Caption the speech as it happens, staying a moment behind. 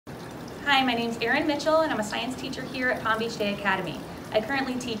Hi, my name's Erin Mitchell and I'm a science teacher here at Palm Beach Day Academy. I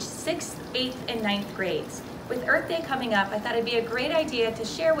currently teach 6th, 8th, and 9th grades. With Earth Day coming up, I thought it'd be a great idea to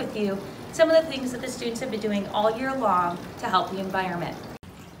share with you some of the things that the students have been doing all year long to help the environment.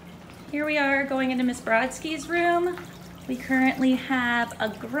 Here we are going into Miss Brodsky's room. We currently have a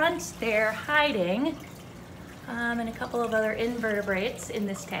grunt there hiding and a couple of other invertebrates in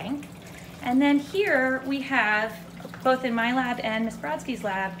this tank. And then here we have, both in my lab and Miss Brodsky's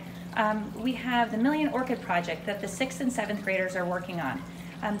lab, we have the Million Orchid Project that the 6th and 7th graders are working on.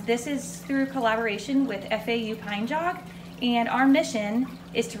 This is through collaboration with FAU Pine Jog, and our mission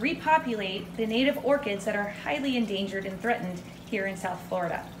is to repopulate the native orchids that are highly endangered and threatened here in South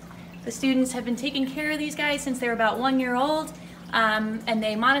Florida. The students have been taking care of these guys since they were about 1 year old, and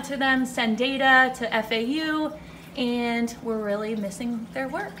they monitor them, send data to FAU, and we're really missing their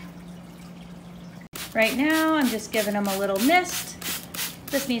work. Right now, I'm just giving them a little mist.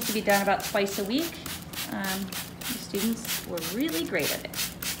 This needs to be done about twice a week. The students were really great at it.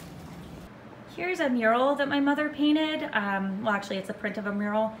 Here's a mural that my mother painted. Well, actually, it's a print of a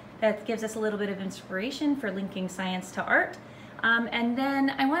mural that gives us a little bit of inspiration for linking science to art. And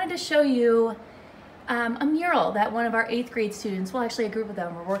then I wanted to show you a mural that one of our 8th grade students, well, actually a group of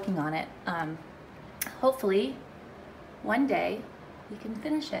them were working on it. Hopefully, one day we can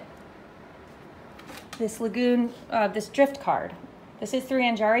finish it. This lagoon, this drift card. This is through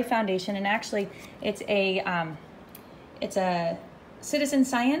Anjari Foundation, and actually it's a citizen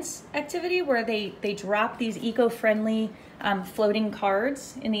science activity where they drop these eco-friendly floating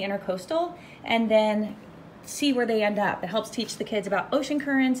cards in the intercoastal and then see where they end up. It helps teach the kids about ocean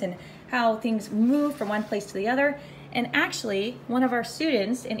currents and how things move from one place to the other. And actually, one of our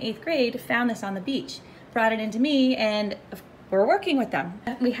students in 8th grade found this on the beach, brought it into me, and we're working with them.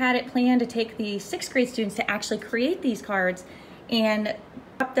 We had it planned to take the 6th grade students to actually create these cards and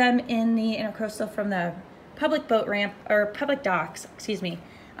drop them in the intercoastal from the public boat ramp, or public docks, excuse me,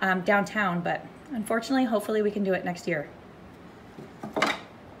 downtown, but unfortunately, hopefully we can do it next year.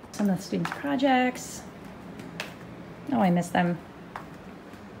 Some of the students' projects. Oh, I missed them.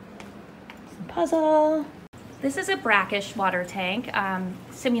 Some puzzle. This is a brackish water tank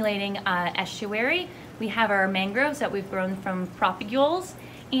simulating estuary. We have our mangroves that we've grown from propagules,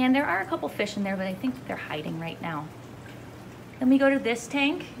 and there are a couple fish in there, but I think they're hiding right now. Then we go to this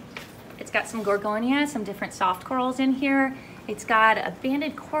tank. It's got some gorgonia, some different soft corals in here. It's got a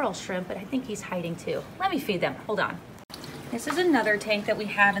banded coral shrimp, but I think he's hiding too. Let me feed them, hold on. This is another tank that we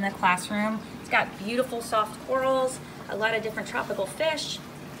have in the classroom. It's got beautiful soft corals, a lot of different tropical fish,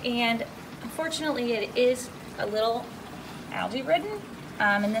 and unfortunately it is a little algae ridden.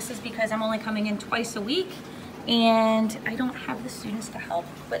 And this is because I'm only coming in twice a week and I don't have the students to help,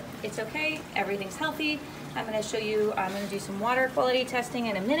 but it's okay, everything's healthy. I'm gonna show you, I'm gonna do some water quality testing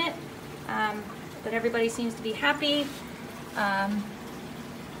in a minute, but everybody seems to be happy. Let's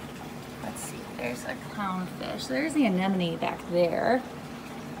see, there's a clownfish. There's the anemone back there.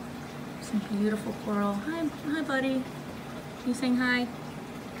 Some beautiful coral. Hi buddy. You saying hi?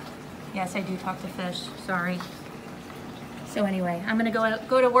 Yes, I do talk to fish, sorry. So anyway, I'm gonna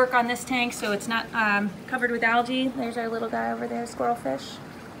go to work on this tank so it's not covered with algae. There's our little guy over there, squirrelfish.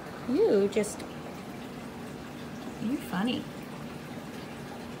 You're funny.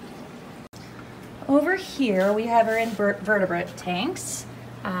 Over here, we have our invertebrate tanks.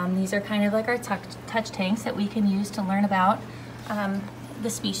 These are kind of like our touch tanks that we can use to learn about the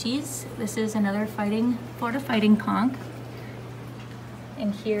species. This is another Florida fighting conch.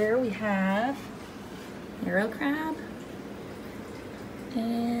 And here we have Euro crab.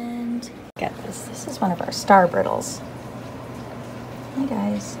 And get this. This is one of our star brittles. Hi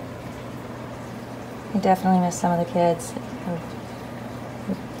guys. I definitely miss some of the kids. I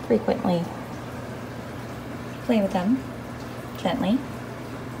frequently play with them gently.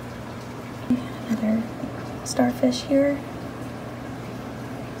 Another starfish here.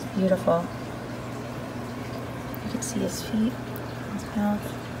 It's beautiful. You can see his feet, his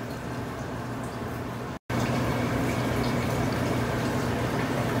mouth.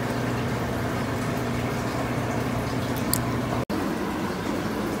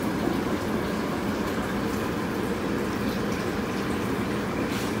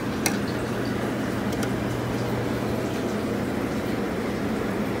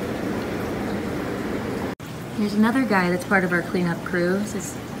 Here's another guy that's part of our cleanup crew. This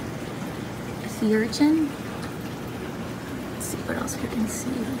is a sea urchin. Let's see what else we can see.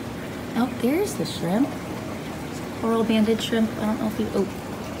 Oh, there's the shrimp. It's a coral banded shrimp. I don't know if you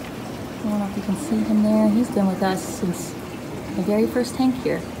can see him there. He's been with us since the very first tank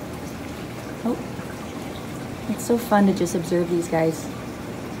here. Oh, it's so fun to just observe these guys.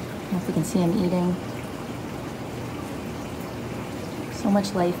 don't know if we can see him eating. So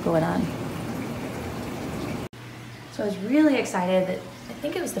much life going on. So I was really excited that I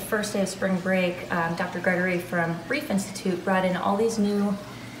think it was the first day of spring break, Dr. Gregory from Reef Institute brought in all these new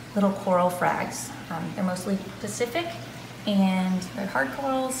little coral frags. They're mostly Pacific, and they're hard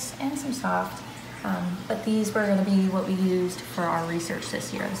corals and some soft. But these were going to be what we used for our research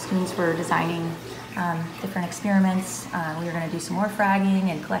this year. The students were designing different experiments. We were going to do some more fragging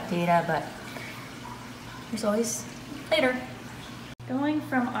and collect data, but there's always later. Going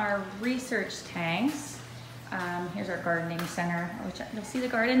from our research tanks, here's our gardening center, which you'll see the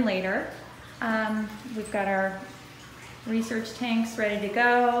garden later. We've got our research tanks ready to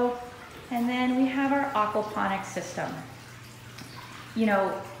go, and then we have our aquaponics system. You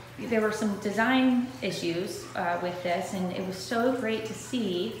know, there were some design issues with this, and it was so great to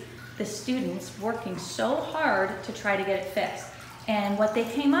see the students working so hard to try to get it fixed. And what they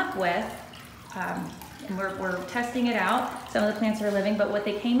came up with, and we're testing it out, some of the plants are living, but what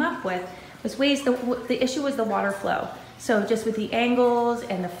they came up with was ways, the issue was the water flow. So just with the angles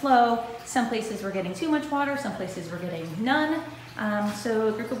and the flow, some places were getting too much water, some places were getting none. So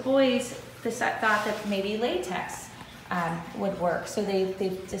a group of boys thought that maybe latex would work. So they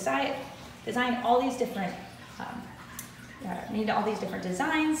designed all these different, made all these different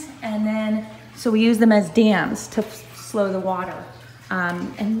designs, and then, so we use them as dams to slow the water.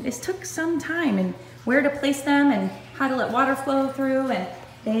 And this took some time, and where to place them and how to let water flow through, and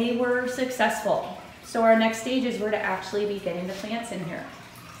they were successful. So our next stages were to actually be getting the plants in here.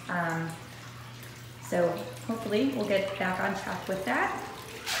 So hopefully we'll get back on track with that.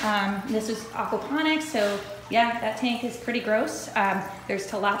 This is aquaponics, so yeah, that tank is pretty gross. There's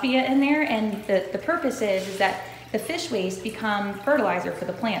tilapia in there, and the purpose is that the fish waste become fertilizer for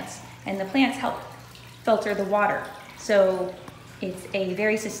the plants, and the plants help filter the water. So it's a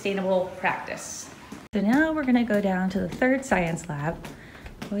very sustainable practice. So now we're gonna go down to the third science lab.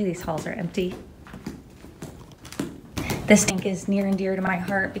 Boy, these halls are empty. This tank is near and dear to my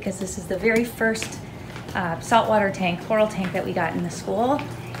heart because this is the very first saltwater tank, coral tank that we got in the school,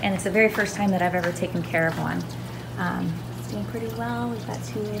 and it's the very first time that I've ever taken care of one. It's doing pretty well. We've got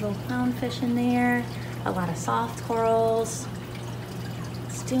 2 little clownfish in there, a lot of soft corals.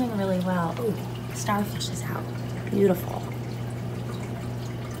 It's doing really well. Ooh, starfish is out. Beautiful.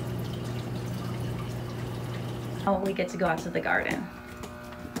 Now we get to go out to the garden.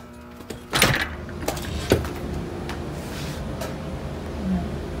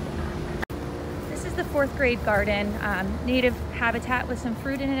 This is the 4th grade garden, native habitat with some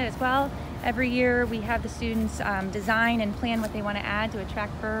fruit in it as well. Every year we have the students design and plan what they want to add to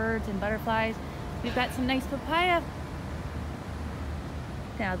attract birds and butterflies. We've got some nice papaya.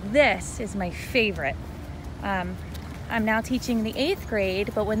 Now this is my favorite. I'm now teaching the 8th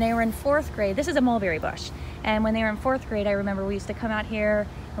grade, but when they were in 4th grade, this is a mulberry bush. And when they were in 4th grade, I remember we used to come out here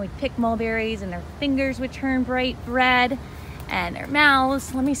and we'd pick mulberries, and their fingers would turn bright red, and their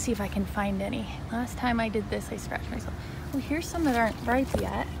mouths. Let me see if I can find any. Last time I did this, I scratched myself. Oh, here's some that aren't ripe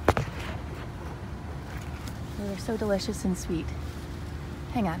yet. Oh, they're so delicious and sweet.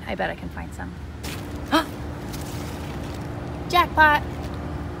 Hang on, I bet I can find some. Jackpot!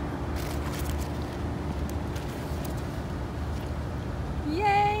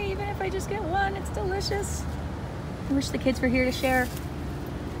 Yay, even if I just get one, it's delicious. I wish the kids were here to share.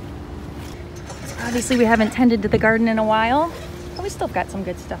 Obviously we haven't tended to the garden in a while, but we still got some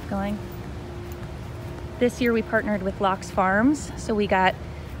good stuff going. This year we partnered with Locke's Farms, so we got,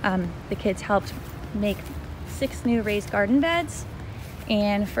 the kids helped make 6 new raised garden beds.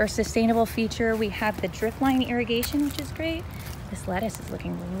 And for a sustainable feature, we have the drip line irrigation, which is great. This lettuce is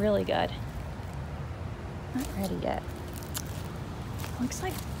looking really good. Not ready yet. Looks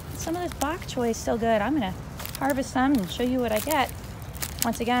like some of this bok choy is still good. I'm gonna harvest some and show you what I get.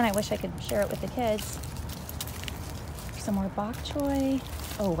 Once again, I wish I could share it with the kids. Some more bok choy.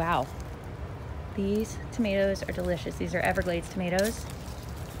 Oh wow. These tomatoes are delicious. These are Everglades tomatoes.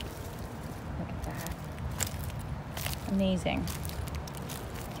 Look at that. Amazing.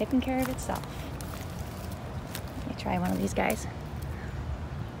 Taking care of itself. Let me try one of these guys.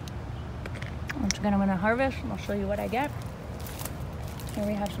 Once again, I'm gonna harvest and I'll show you what I get. Here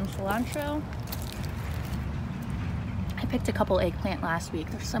we have some cilantro. I picked a couple eggplant last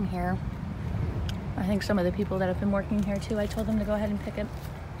week. There's some here. I think some of the people that have been working here too, I told them to go ahead and pick it.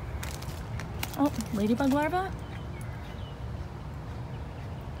 Oh, ladybug larva.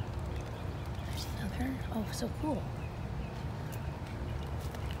 There's another. Oh, so cool.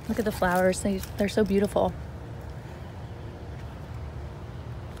 Look at the flowers. They're so beautiful.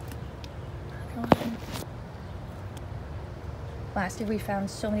 Last year we found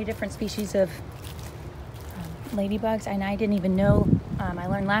so many different species of ladybugs, and I didn't even know. I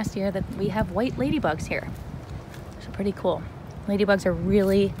learned last year that we have white ladybugs here. So pretty cool. Ladybugs are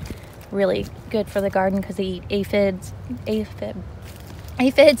really, really good for the garden because they eat aphids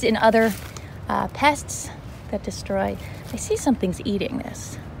and other pests that destroy. I see something's eating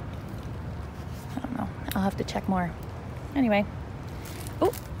this. I don't know. I'll have to check more. Anyway.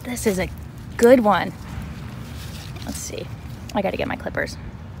 Oh, this is a good one. Let's see. I gotta get my clippers.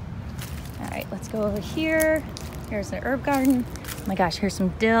 All right, let's go over here. Here's an herb garden. Oh my gosh, here's some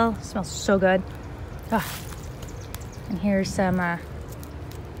dill. It smells so good. Ah. And here's some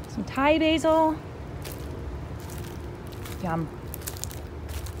Thai basil. Yum.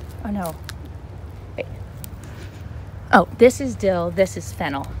 Oh no. Wait. Oh, this is dill. This is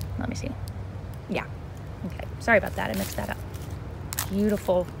fennel. Let me see. Yeah. Okay. Sorry about that. I mixed that up.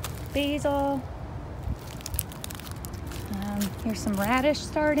 Beautiful basil. Here's some radish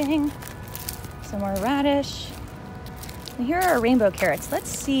starting. Some more radish. And here are our rainbow carrots. Let's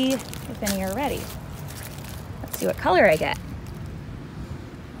see if any are ready. Let's see what color I get.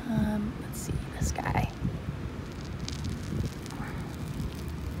 Let's see this guy.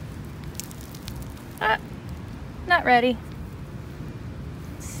 Not ready.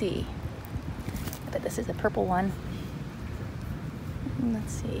 Let's see. I bet this is a purple one.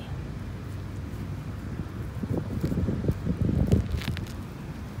 Let's see.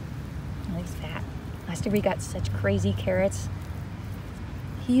 He's fat. Last year we got such crazy carrots.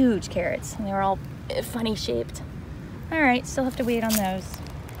 Huge carrots. And they were all funny shaped. All right, still have to wait on those.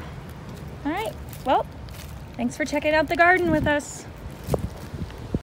 All right, well, thanks for checking out the garden with us.